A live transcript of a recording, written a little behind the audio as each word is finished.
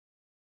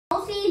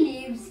Mousey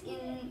lives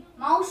in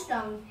Mouse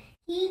Town.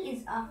 He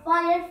is a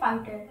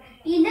firefighter.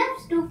 He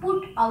loves to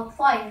put out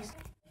fires.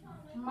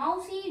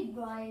 Mousey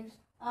drives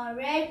a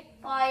red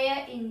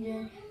fire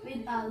engine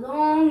with a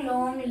long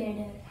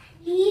ladder.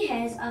 He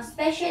has a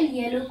special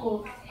yellow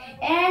coat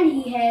and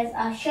he has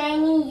a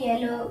shiny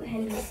yellow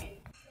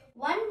helmet.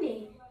 One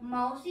day,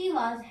 Mousey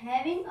was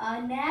having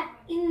a nap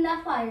in the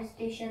fire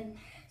station.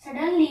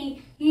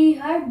 Suddenly, he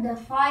heard the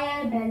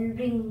fire bell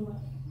ring.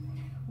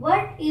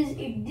 What is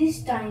it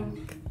this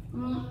time?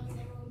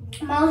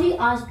 Mousey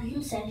asked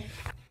himself.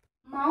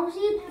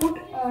 Mousey put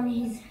on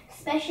his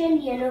special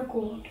yellow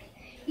coat.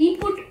 He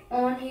put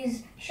on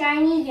his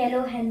shiny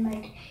yellow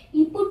helmet.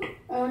 He put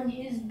on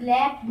his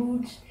black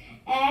boots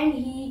and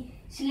he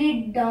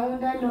slid down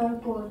the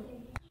long pole.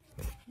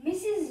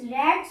 Mrs.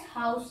 Rat's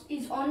house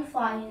is on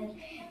fire.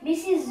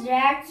 Mrs.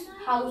 Rat's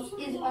house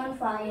is on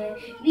fire.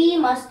 We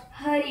must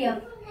hurry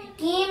up,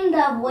 came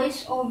the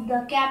voice of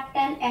the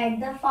captain at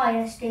the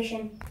fire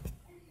station.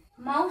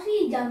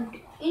 Mousey jumped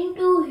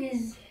into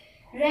his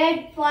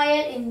red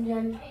fire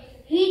engine.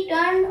 He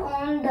turned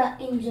on the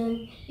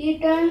engine, he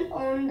turned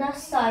on the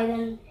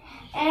siren,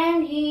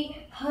 and he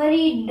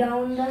hurried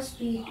down the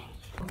street.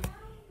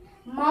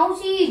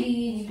 Mousey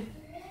reached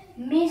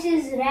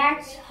Mrs.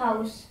 Rat's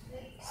house.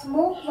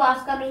 Smoke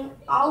was coming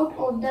out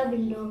of the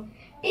window.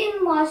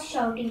 Tim was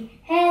shouting,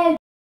 "Help!"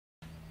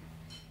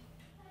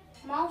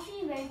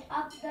 Mousey went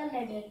up the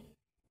ladder.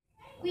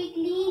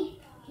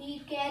 Quickly, he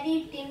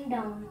carried Tim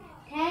down.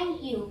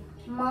 "Thank you,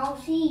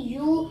 Mousey,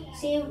 you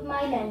saved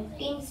my life,"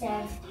 Tim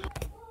said.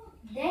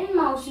 Then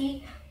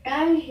Mousey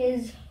turned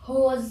his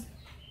hose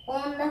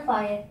on the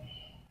fire.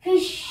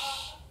 Fish,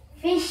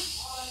 fish,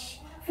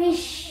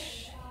 fish.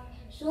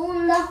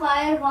 Soon the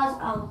fire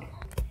was out.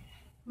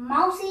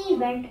 Mousey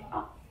went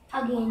up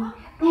again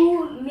to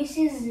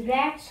Mrs.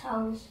 Rat's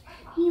house.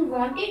 He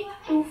wanted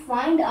to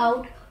find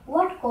out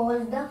what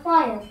caused the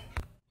fire.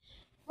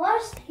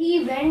 First he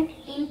went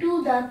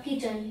into the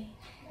kitchen.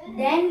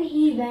 Then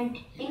he went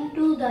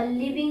into the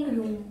living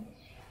room.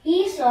 He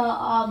saw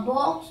a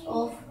box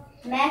of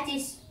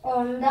matches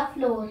on the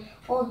floor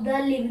of the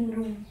living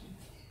room.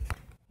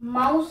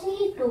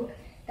 Mousey took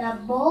the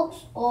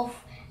box of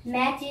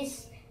matches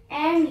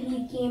and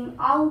he came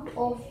out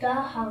of the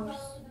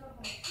house.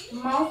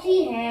 Mousey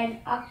had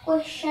a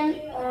question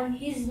on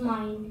his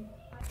mind.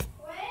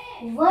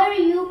 "Were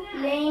you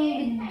playing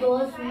with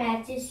those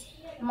matches?"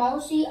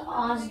 Mousey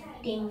asked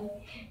Tim.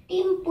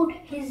 Tim put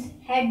his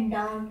head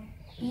down.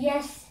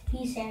 "Yes,"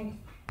 he said.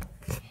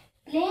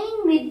 "Playing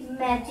with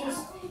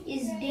matches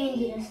is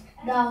dangerous.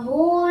 The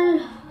whole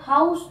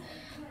house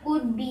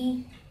could be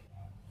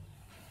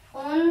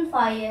on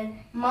fire,"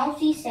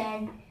 Mousey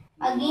said.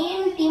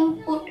 Again Tim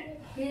put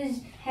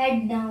his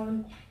head down.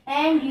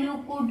 "And you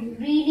could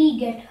really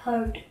get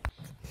hurt."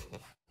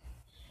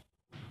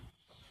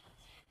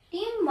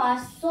 Tim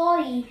was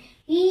sorry.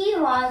 He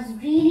was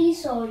really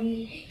sorry.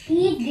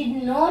 He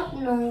did not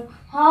know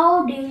how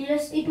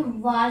dangerous it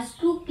was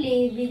to play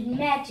with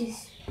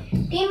matches.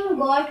 Tim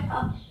got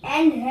up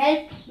and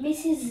helped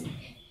Mrs.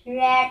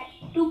 Rat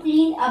to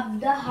clean up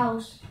the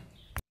house.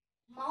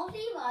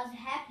 Mousey was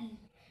happy.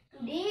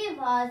 Today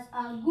was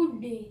a good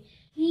day.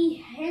 He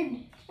had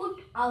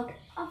put out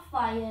a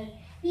fire.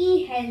 He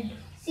had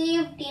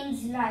saved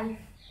Tim's life.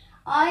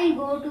 "I'll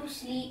go to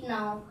sleep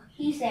now,"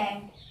 he said,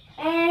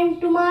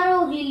 "and tomorrow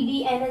will be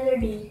another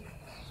day."